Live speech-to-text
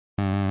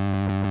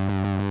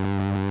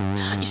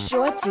You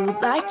sure do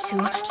like to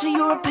share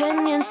your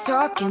opinions,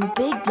 talking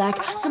big like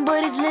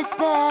somebody's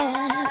listening.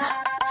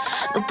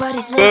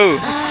 Nobody's listening.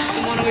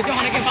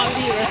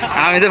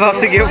 আমি তো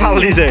ভাবছি কেউ ফাল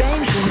দিছে,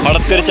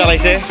 হঠাৎ করে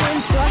চালাইছে।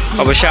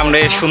 অবশ্যই আমরা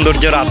এই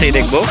সৌন্দর্য রাতেই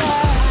দেখব,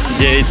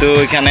 যেহেতু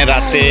এখানে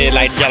রাতে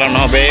লাইট জ্বালানো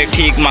হবে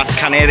ঠিক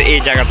মাঝখানের এই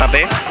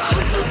জায়গাটাতে,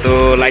 তো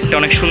লাইটটা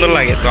অনেক সুন্দর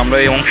লাগে। তো আমরা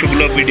এই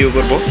অংশগুলো ভিডিও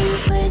করব।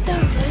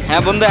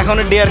 হ্যাঁ বন্ধু, এখন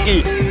ডিয়ার কি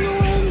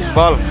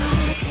বল?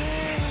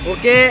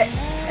 ওকে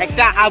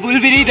একটা আবুল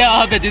বিড়ি দেওয়া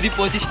হবে যদি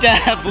 25টা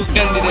বুক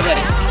গান দিতে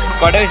পারে।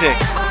 কয়টা হয়েছে?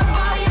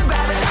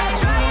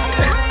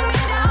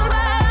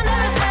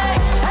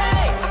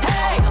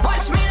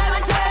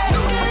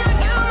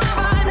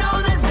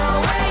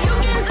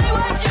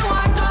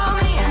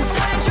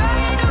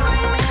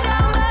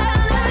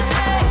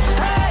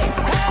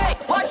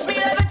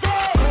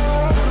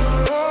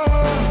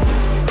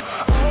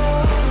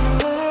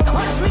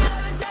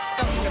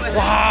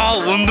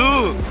 বন্ধু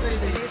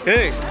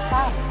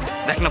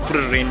দেখ না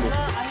পুরো রেইনবো।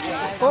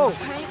 ও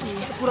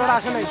পুরো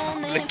আসলে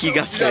কি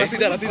গাছ রে?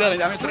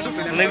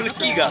 এগুলো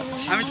কি গাছ?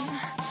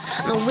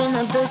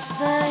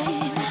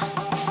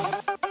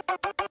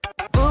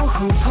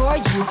 Poor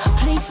you,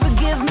 please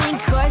forgive me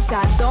 'cause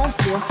I don't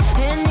feel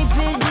any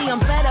pity.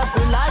 I'm fed up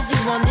with lies. You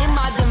wanted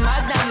my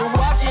demise, now you're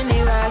watching me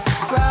rise,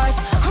 rise,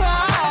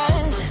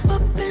 rise.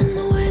 Up in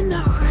the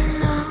window,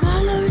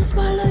 smaller and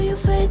smaller you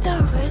fade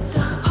out.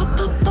 Up,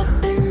 up,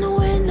 up in the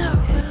window.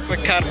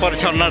 অপেক্ষার পর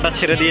ঝর্ণাটা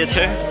ছেড়ে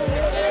দিয়েছে,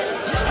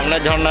 আমরা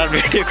ঝর্ণার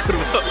video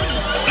করব।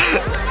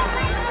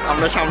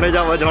 আমরা সামনে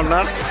যাব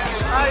ঝর্ণার।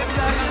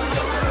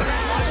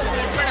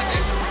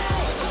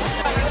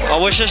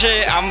 অবশেষে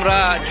আমরা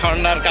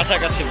ঝর্ণার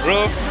কাছাকাছি ব্রো।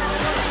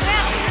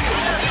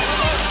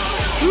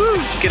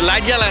 কি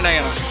লাইট জ্বালায় না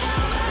কেন?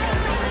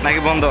 নাকি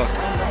বন্ধ?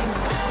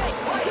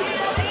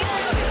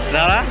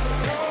 দাঁড়া,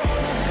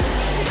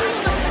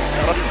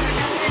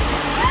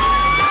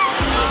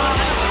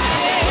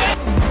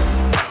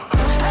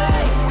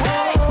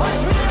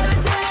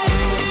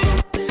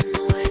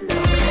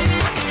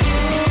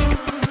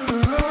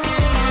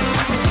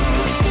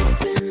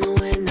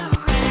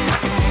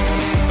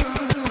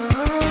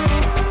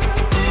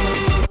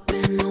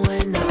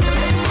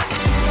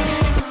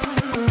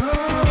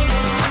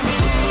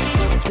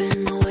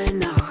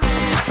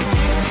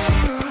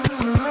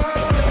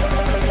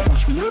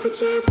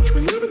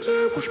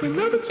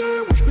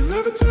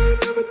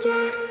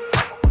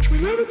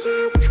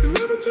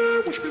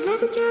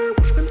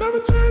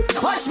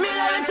 Watch me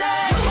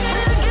levitate.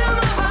 Kill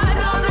my vibe,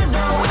 no there's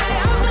no way.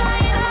 I'm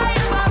flying high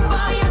above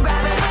all your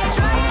gravity,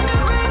 trying to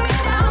bring me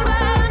down,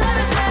 but I'll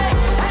never stay.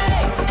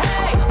 Hey,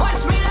 hey,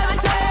 watch me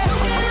levitate.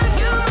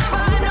 Kill my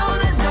vibe, no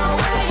there's no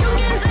way. You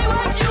can say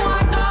what you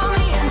want, call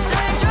me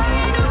insane,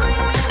 trying to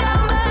bring me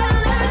down, but I'll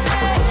never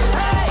stay.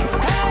 Hey,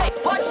 hey,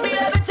 watch me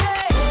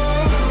levitate.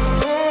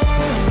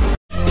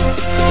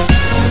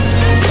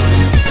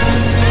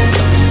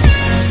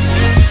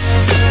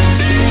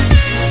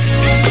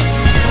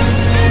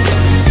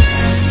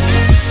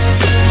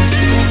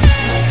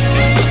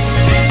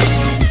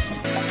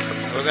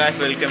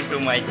 Welcome to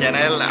my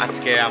channel.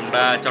 আজকে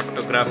আমরা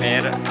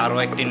চট্টগ্রামের আরও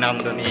একটি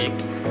নান্দনিক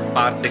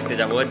park দেখতে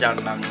যাব, যার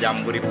নাম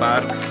জাম্বুরি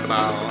পার্ক বা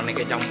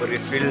অনেকে জাম্বুরি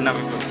ফিল্ড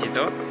নামে পরিচিত।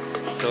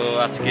 তো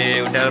আজকে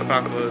ওটার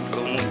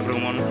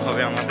ভ্রমণ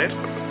হবে আমাদের।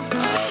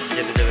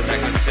 যেতে যেতে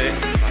দেখা হচ্ছে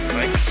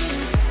রাস্তায়।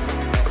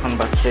 এখন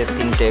বাজছে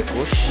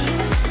 3:21।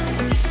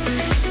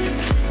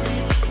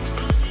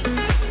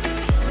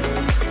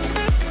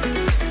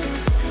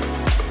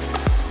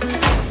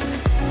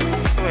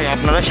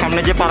 আপনারা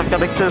সামনে যে পার্কটা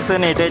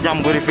দেখতেছেন এটাই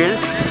জাম্বুরি ফিল্ড।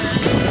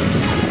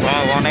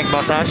 অনেক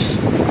বাতাস,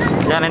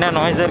 জানি না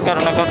নয়েজের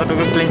কারণে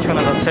কতটুকু ক্লিন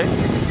শোনা যাচ্ছে।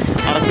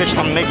 আর একটু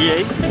সামনে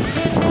গিয়েই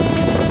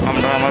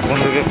আমরা আমার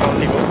বন্ধুকে কল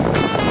দিব।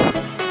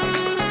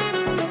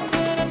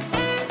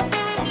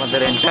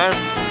 আমাদের এন্টার,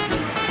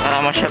 আর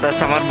আমার সাথে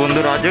আছে আমার বন্ধু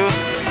রাজু।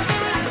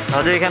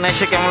 রাজু, এখানে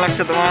এসে কেমন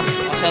লাগছে তোমার?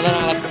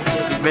 অসাধারণ লাগছে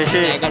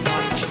বেশি।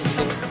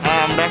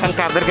 হ্যাঁ, আমরা এখন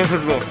কাদেরকে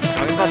খুঁজবো?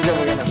 আমি কাজ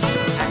যাবো কেন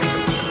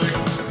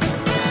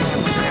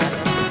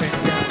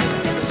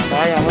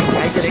ভাই, আমার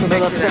বাইকে শুনে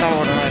যাচ্ছে না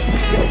মনে হয়।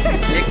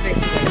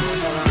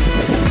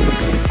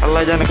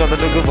 আল্লাহ জানে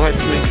কতটুকু ভয়েস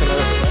ক্লিন শোনা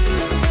যাচ্ছে।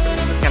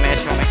 এখানে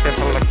এসে অনেকটাই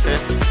ভালো লাগছে,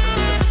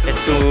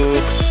 একটু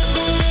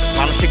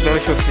মানসিকভাবে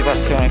শক্তি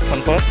পাচ্ছি অনেকক্ষণ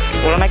পর।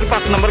 ওরা নাকি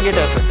 5 নম্বর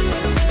গেটে আছে,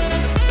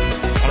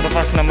 আমরা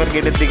 5 নম্বর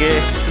গেটের দিকে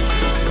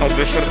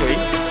অগ্রসর হই।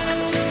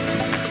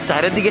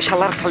 চারিদিকে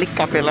শালার খালি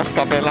কাপেলা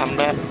কাপেলা।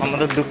 আমরা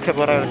আমাদের দুঃখে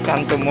ভরা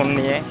ক্লান্ত মন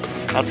নিয়ে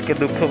আজকে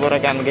দুঃখে ভরা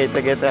গান গাইতে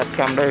গাইতে আজকে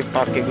আমরা এই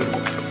পার্কে ঘুরবো।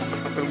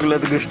 ওগুলো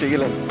তো গোষ্ঠী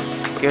গেলেন।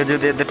 কেউ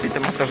যদি এদের পিতে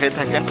মাথা হয়ে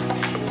থাকেন,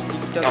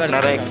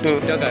 আপনারা একটু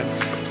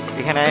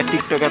এখানে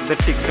টিকটকারদের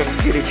টিকটক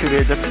গিরি শুরু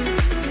হয়ে যাচ্ছে।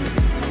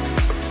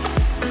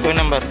 কই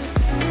নাম্বার?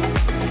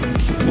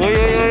 ওই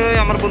ওই ওই ওই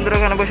আমার বন্ধুরা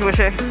ওখানে বসে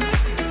বসে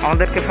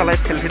আমাদেরকে ফেলায়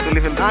সেলফি তুলে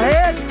ফেলতে।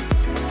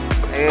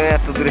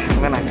 এত দূরে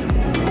শুনবে না।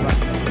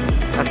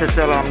 আচ্ছা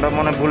চলো, আমরা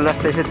মনে ভুল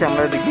রাস্তা এসেছি,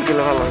 আমরা এদিক দিয়ে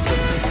গেলে ভালো হতো।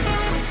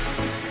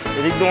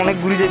 এদিক দিয়ে অনেক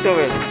ঘুরে যেতে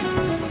হবে।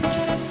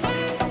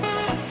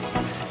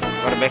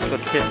 ব্যাক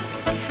করছে।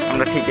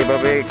 আমরা ঠিক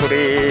এভাবে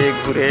করে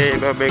ঘুরে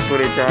এভাবে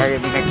করে যাই,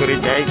 এমনি করে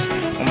যাই,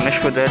 এমনি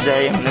সোজা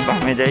যাই, এমনি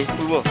বামে যাই।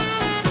 খুলবো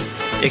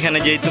এখানে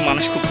যেহেতু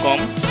মানুষ খুব কম,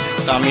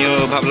 তো আমিও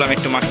ভাবলাম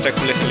একটু মাস্কটা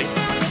খুলে ফেলি।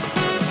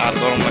 আর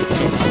গরম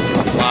লাগছে।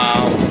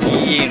 ওয়াও, কি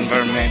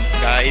environment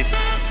guys,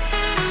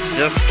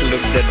 just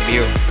look that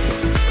view.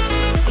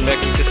 আমরা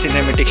কিছু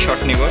সিনেমেটিক শট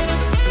নিব।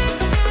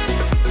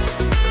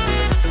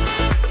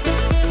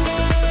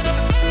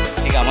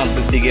 ঠিক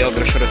আমাদের দিকে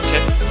অগ্রসর হচ্ছে,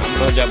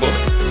 আমরাও যাবো।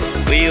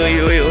 ওই ওই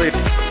ওই ওই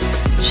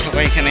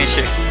সবাই এখানে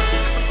এসে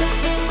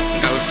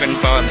গার্লফ্রেন্ড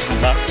পাওয়ার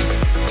ধান্দা,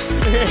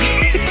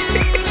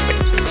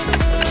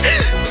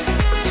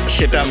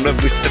 সেটা আমরা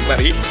বুঝতে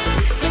পারি।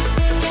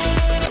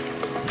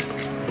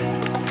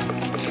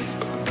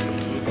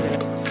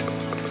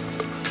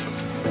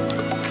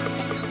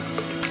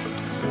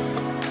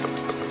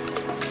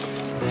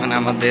 এখানে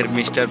আমাদের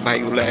মিস্টার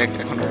ভাইগুলো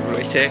এখন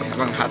রয়েছে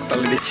এবং হাত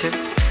তালি দিচ্ছে।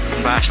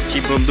 আমরা আসছি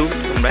বন্ধু,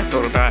 তোমরা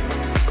এতটা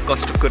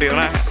কষ্ট করিও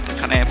না।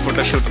 এখানে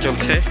ফটোশুট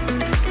চলছে।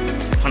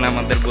 এখন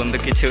আমাদের বন্ধু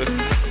কিছু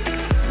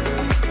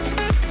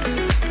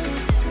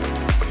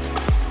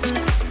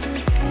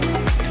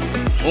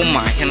ও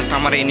মা, এখানে তো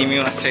আমার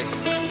এনিমিও আছে,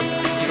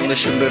 সুন্দর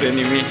সুন্দর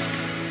এনিমি।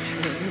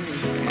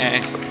 হ্যাঁ,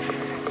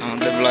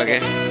 আমাদের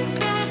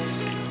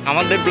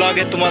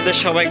ব্লগে তোমাদের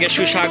সবাইকে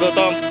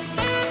সুস্বাগতম।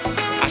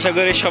 আশা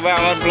করি সবাই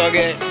আমার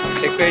ব্লগে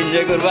একটু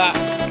এনজয় করবা।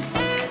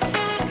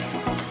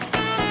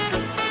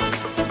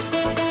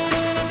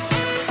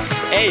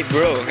 এই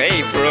ব্রো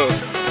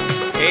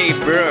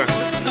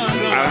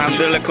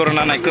আলহামদুলিল্লাহ,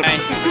 করোনা নাই।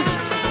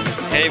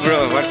 এই bro,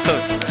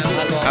 WhatsApp,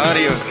 how are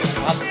you?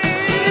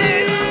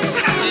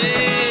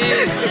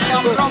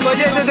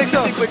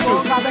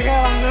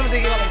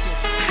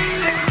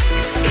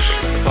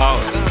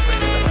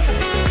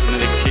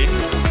 দেখছি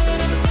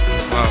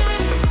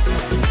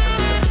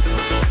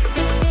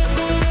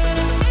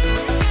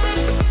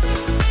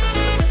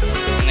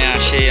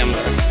আসেই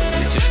আমরা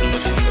কিছু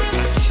সুন্দর সুন্দর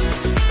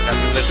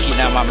গাছগুলোর কি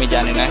নাম আমি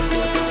জানি না,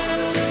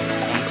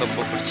 মন্তব্য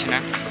করছি না।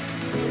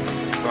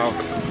 ওয়াও,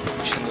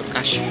 সুন্দর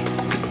গাছ,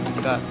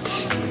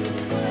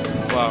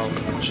 ওয়াও,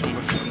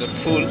 সুন্দর সুন্দর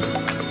ফুল।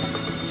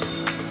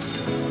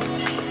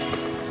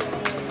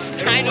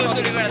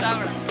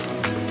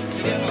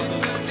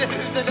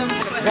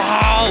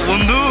 ওয়াও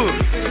বন্ধু,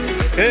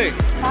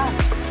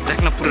 দেখ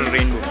না পুরো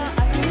রেইনবো।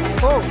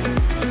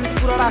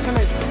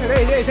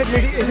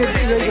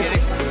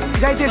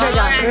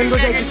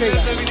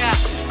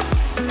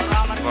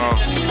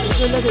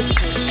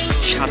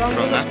 সাত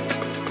রঙা।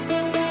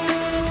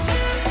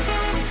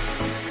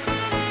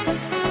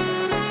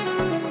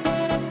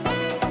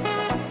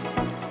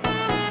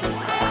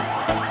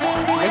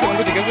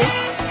 ঠিক আছে,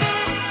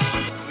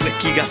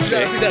 কি গাছ রে?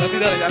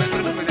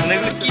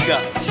 কি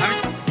গাছ?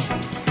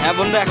 হ্যাঁ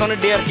বন্ধু, এখন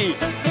ডিয়ার কি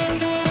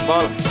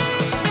বল?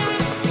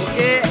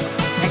 ওকে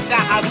একটা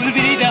আবুল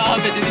বিড়ি দেওয়া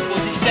হবে যদি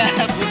 25টা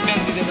বুকগান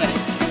দিতে পারে।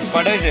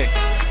 কটা হয়েছে?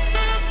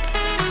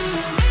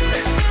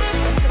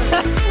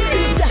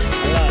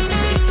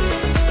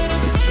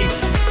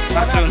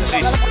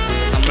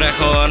 আমরা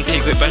এখন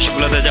ঠিক ওই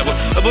পাশগুলোতে যাবো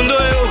বন্ধু,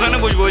 ওখানে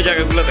বসবো ওই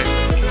জায়গাগুলোতে,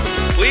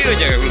 ওই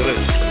জায়গাগুলোতে।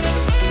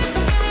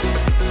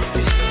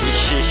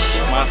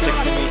 মাছ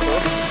একটু নিতো,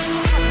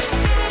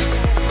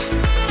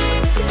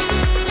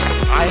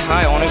 আয়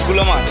হায়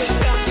অনেকগুলো মাছ।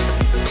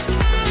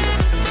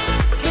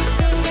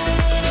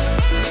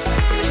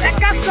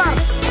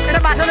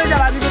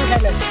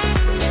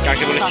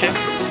 কাকে বলেছে?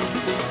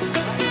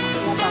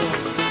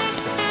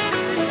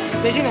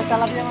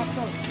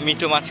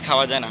 মৃত মাছ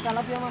খাওয়া যায় না,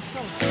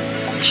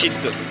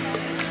 নিষিদ্ধ।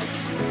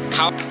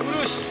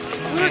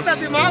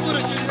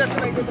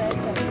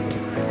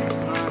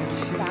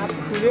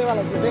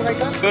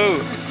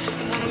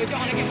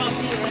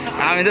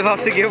 আমি তো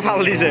ভাবছি কেউ ফাল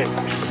দিছে,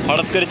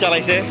 হঠাৎ করে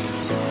চালাইছে।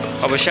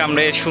 অবশ্যই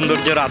আমরা এর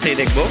সৌন্দর্য রাতেই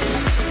দেখবো,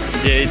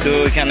 যেহেতু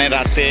এখানে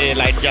রাতে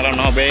লাইট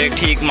জ্বালানো হবে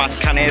ঠিক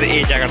মাঝখানের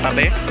এই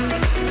জায়গাটাতে,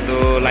 তো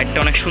লাইটটা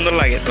অনেক সুন্দর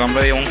লাগে। তো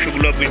আমরা এই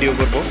অংশগুলো ভিডিও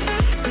করব।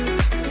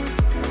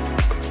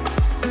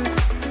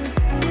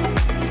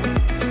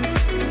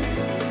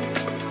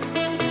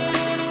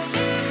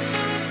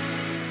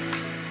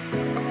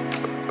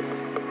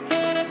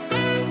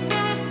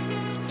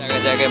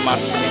 জায়গায় জায়গায়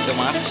মাছ, মৃত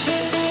মাছ।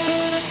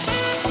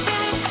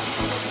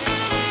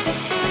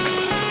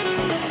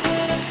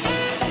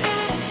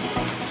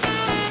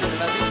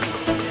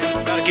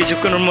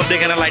 কিছুক্ষণের মধ্যে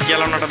এখানে লাইট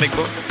জ্বালানোটা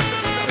দেখবো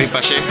ওই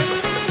পাশে।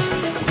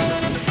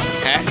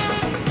 হ্যাঁ,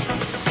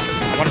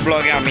 আমার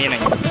ব্লগে আমি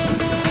নাই।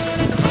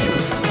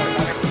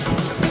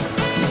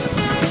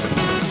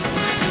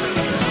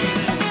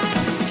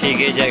 ঠিক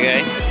এই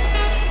জায়গায়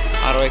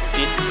আরো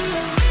একটি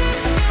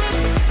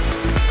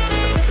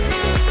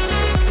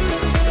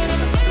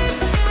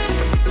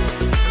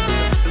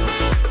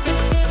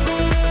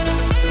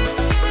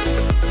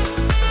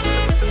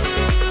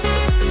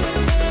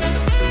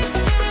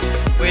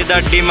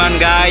ওয়েদার ডিমান্ড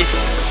গাইস,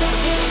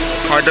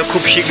 হয়তো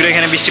খুব শীঘ্রই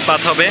এখানে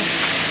বৃষ্টিপাত হবে।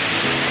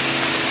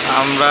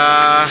 আমরা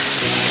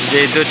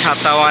যেহেতু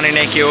ছাতাও আনি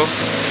নাই কেউ,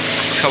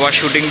 সবার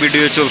শুটিং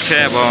ভিডিও চলছে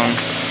এবং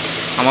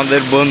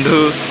আমাদের বন্ধু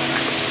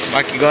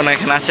বাকিগণ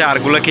এখানে আছে,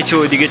 আরগুলো কিছু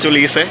ওইদিকে চলে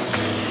গেছে।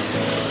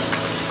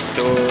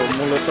 তো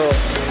মূলত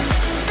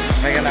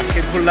আমরা এখানে আজকে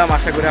ঘুরলাম,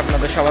 আশা করি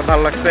আপনাদের সবার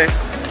ভালো লাগছে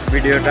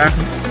ভিডিওটা।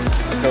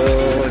 তো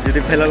যদি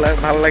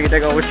ভালো লাগে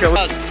থাকে অবশ্যই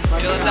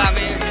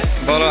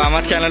বলো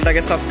আমার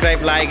চ্যানেলটাকে সাবস্ক্রাইব,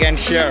 লাইক অ্যান্ড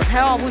শেয়ার।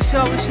 হ্যাঁ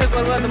অবশ্যই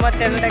করবো, তোমার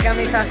চ্যানেলটাকে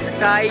আমি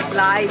সাবস্ক্রাইব,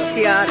 লাইক,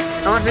 শেয়ার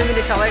আমার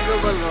ফ্যামিলি সবাইকেও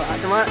বলবো। আর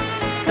তোমার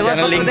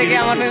চ্যানেল লিংক থেকে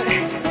আমার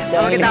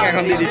আমাকে দাও,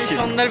 এখন দিয়ে দিচ্ছি।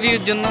 সুন্দর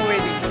ভিউর জন্য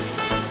ওয়েটিং।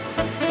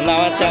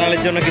 আমার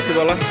চ্যানেলের জন্য কিছু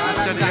বলো।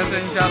 আচ্ছা ঠিক আছে,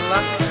 ইনশাআল্লাহ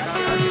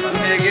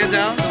তুমি এগিয়ে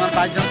যাও, তোমার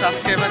 5 জন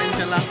সাবস্ক্রাইবার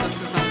ইনশাআল্লাহ আস্তে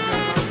আস্তে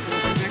সাবস্ক্রাইব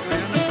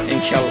করো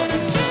ইনশাআল্লাহ।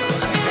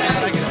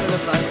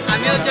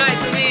 আমিও চাই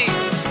আমি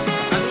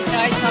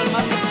চাই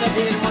সালমান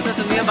মুস্তাফিজের মতো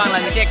তুমিও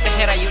বাংলাদেশে একটা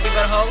সেরা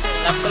ইউটিউবার হও,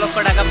 লক্ষ লক্ষ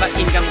টাকা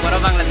ইনকাম করো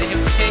বাংলাদেশে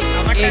বসে।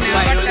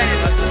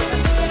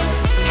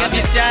 আমি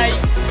চাই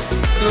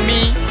তুমি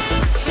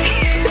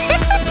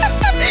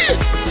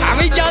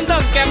আমি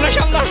জানতাম ক্যামেরার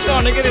সামনে আসলে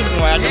অনেকের এরকম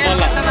হয়। আচ্ছা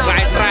বললাম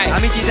ট্রাই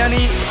আমি কি জানি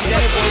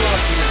বলবো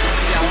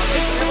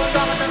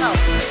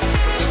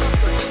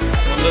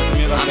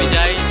তুমি আমি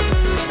চাই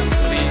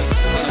তুমি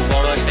অনেক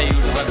বড় একটা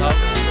ইউটিউবার হও,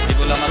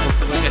 যেগুলো আমার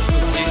বক্তব্য শেষ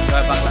করছি।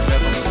 জয় বাংলা, জয়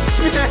বাংলা।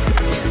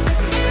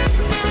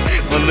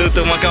 বন্ধু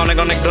তোমাকে অনেক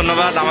অনেক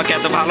ধন্যবাদ, আমাকে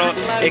এত ভালো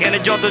এখানে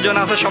যতজন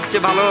আছে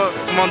সবচেয়ে ভালো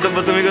মন্তব্য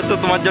তুমি করছো,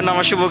 তোমার জন্য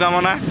আমার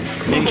শুভকামনা।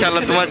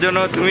 ইনশাআল্লাহ তোমার জন্য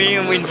তুমি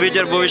ইন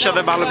ফিউচার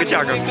ভবিষ্যতে ভালো কিছু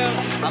আঁকো।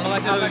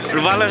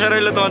 ভালোবাসা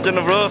রইলো তোমার জন্য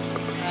ব্রো।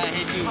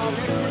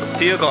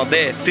 তুইও ক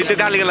দে, তুই তো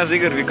গালি গালাজি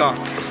করবি ক।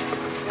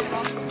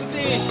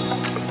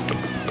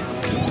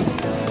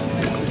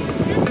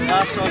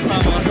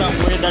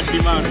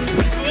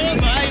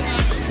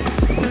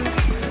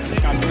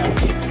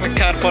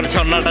 অপেক্ষার পর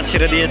ঝর্ণাটা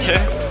ছেড়ে দিয়েছে,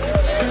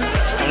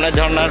 আমরা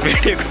ঝর্ণার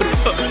ভিডিও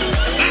করবো।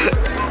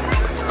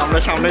 আমরা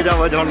সামনে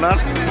যাবো ঝর্ণার।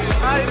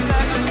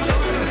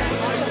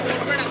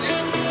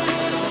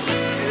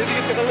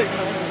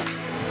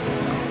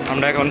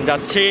 আমরা এখন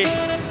যাচ্ছি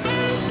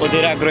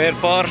ওদের আগ্রহের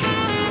পর।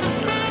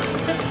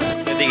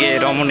 এদিকে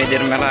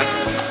রমণীদের মেলা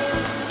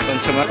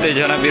পঞ্চমা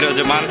উত্তেজনা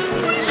বিরাজমান।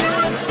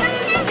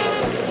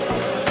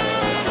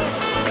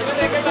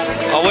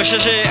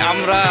 অবশেষে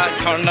আমরা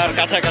ঝর্ণার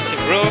কাছাকাছি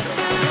ব্রো।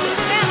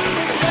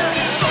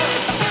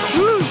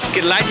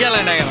 কি লাইট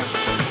জ্বালায় না কেন,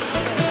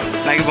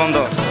 নাকি বন্ধ?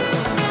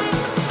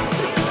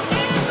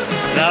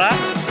 দাদা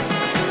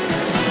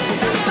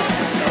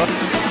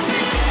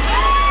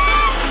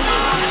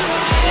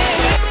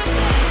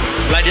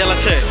লাইট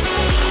জ্বালাচ্ছে,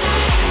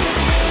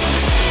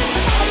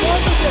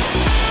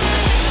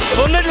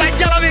 বন্ধু লাইট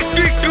জ্বালাবে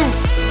একটু একটু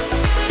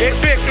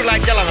একটু একটু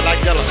লাইট জ্বালাবে,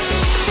 লাইট জ্বালাবে।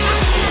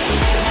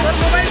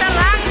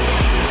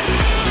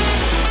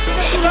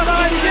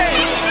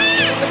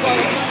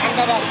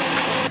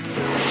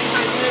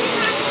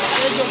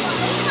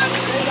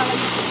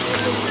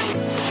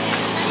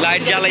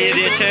 লাইট জ্বালিয়ে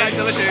দিয়েছে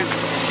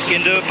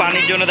কিন্তু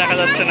পানির জন্য দেখা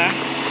যাচ্ছে না,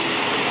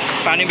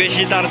 পানি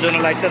বেশি তার জন্য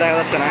লাইটটা দেখা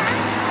যাচ্ছে না।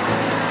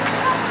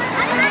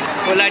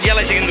 ওই লাইট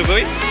জ্বালাইছে কিন্তু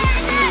কই,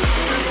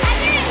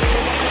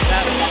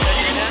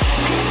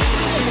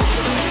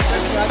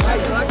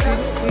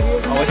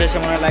 অবশেষে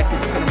মনে হয় লাইট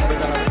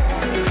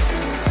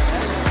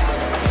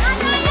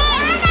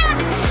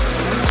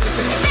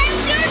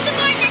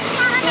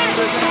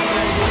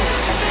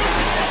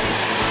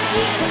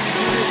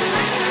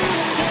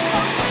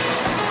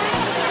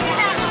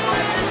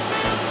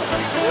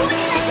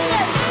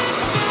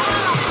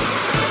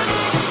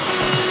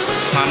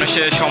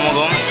মানুষের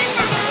সমাগম।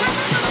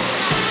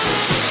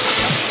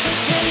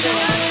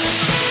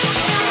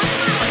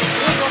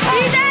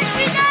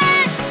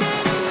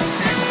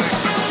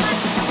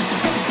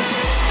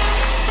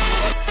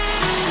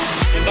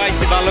 ভাই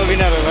তুই ভালো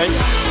অভিনয় রে ভাই,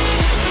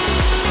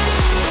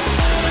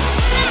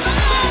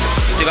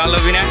 তুই ভালো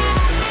অভিনয়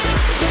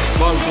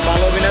বল, তুই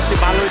ভালো অভিনয়, তুই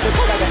ভালো হইতে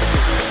তো টাকা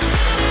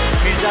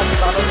মির্জা, তুই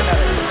ভালো অভিনয়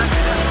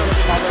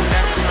ভালো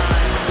অভিনয়।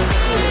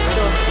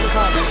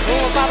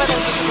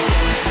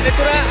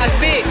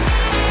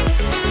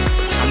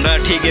 আমরা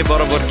ঠিক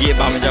বরাবর গিয়ে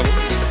বামে যাব।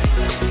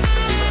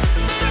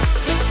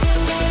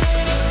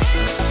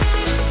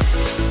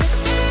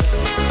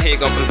 ঠিক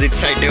অপোজিট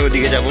সাইডে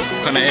ওদিকে যাব,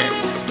 ওখানে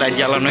লাইট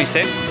জ্বালানো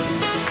হয়েছে।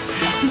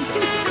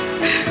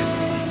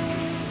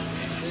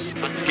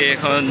 আজকে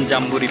এখন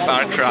জাম্বুরি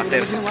পার্ক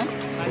রাতের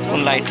কোন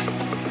লাইট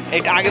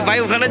এটা আগে ভাই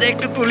ওখানে যাই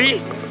একটু তুলি,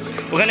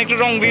 ওখানে একটু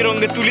রং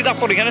বেরঙের তুলি,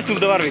 তারপর এখানে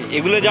তুলতে পারবে,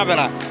 এগুলো যাবে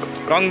না।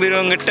 রং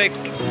বেরঙেরটা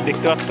একটু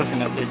দেখতে পারতেছি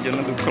না, এর জন্য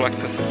দুঃখ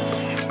লাগতেছে।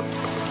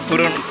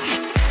 পুরন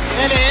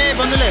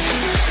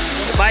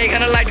ভাই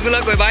এখানে লাইটগুলো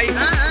কই ভাই,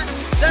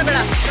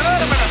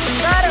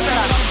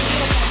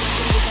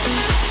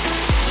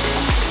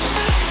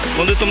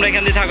 বন্ধু তোমরা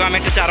এখান দিয়ে থাকো, আমি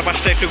একটু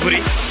চারপাশটা একটু ঘুরি।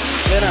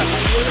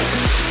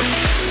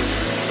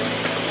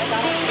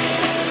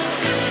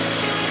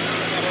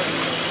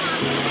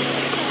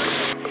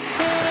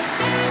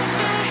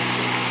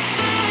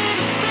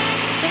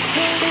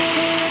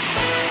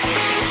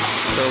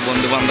 তো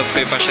বন্ধু বান্ধবকে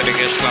এই পাশে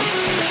রেখে আসলাম,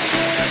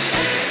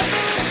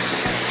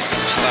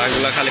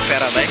 এগুলো খালি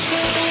প্যারা দেয়।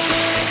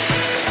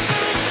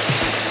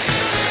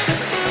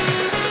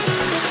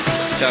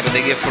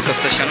 চারদিকে ফটো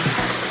সেশন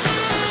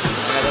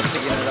দেখা যাচ্ছে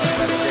কিনা।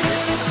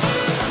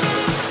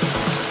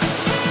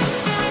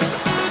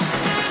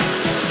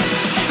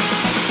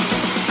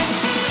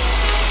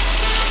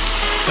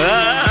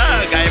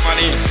 গায়ে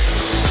পানি।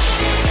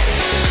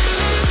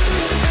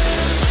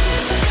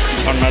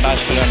 ঝর্ণাটা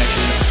আসলে অনেক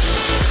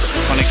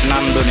অনেক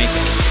নান্দনিক।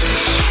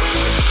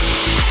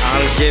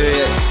 আর যে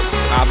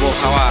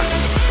আবহাওয়া,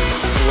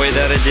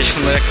 ওয়েদারে যে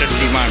সুন্দর একটা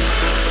ডিমান্ড,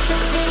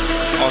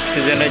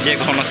 অক্সিজেনের যে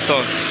ঘনত্ব,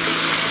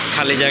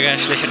 খালি জায়গায়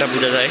আসলে সেটা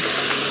বোঝা যায়।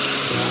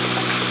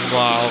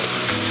 ওয়াও,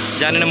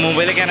 জানি না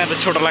মোবাইলে কেন এত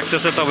ছোট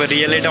লাগতেছে, তবে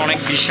রিয়েল এটা অনেক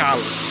বিশাল,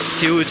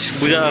 হিউজ,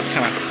 বোঝা যাচ্ছে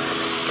না।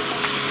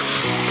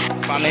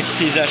 পানির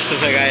সিজ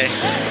আসতেছে গায়ে,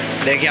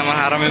 দেখি আমার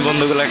হারামি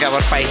বন্ধুগুলোকে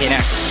আবার পাই কিনা।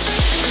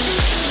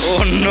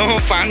 অন্য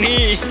পানি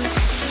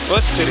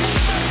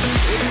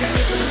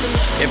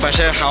এ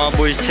পাশে হাওয়া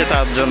বইছে,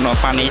 তার জন্য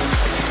পানি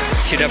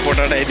ছিটা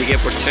পোটাটা এদিকে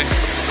পড়ছে।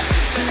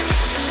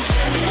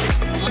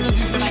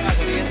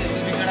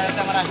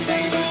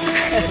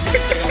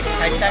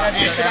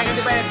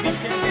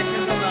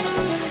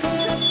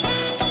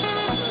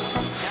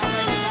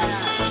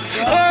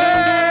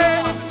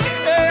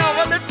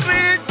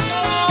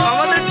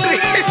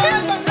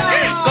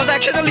 কত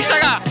 140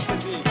 টাকা,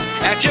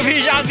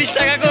 120 আর 20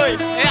 টাকা কই?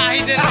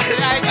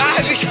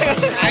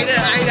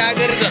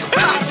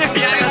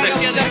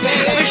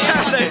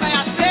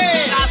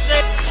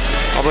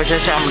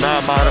 অবশেষে আমরা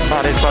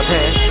বাড়ির পথে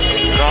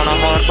রওনা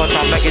হওয়ার পথে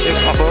আমরা কিছু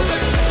খাবো,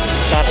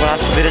 তারপর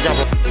আস্তে ধীরে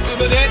যাবো।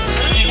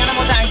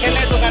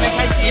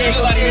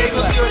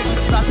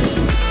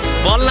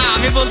 বল না,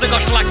 আমি বলতে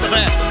কষ্ট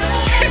লাগতেছে।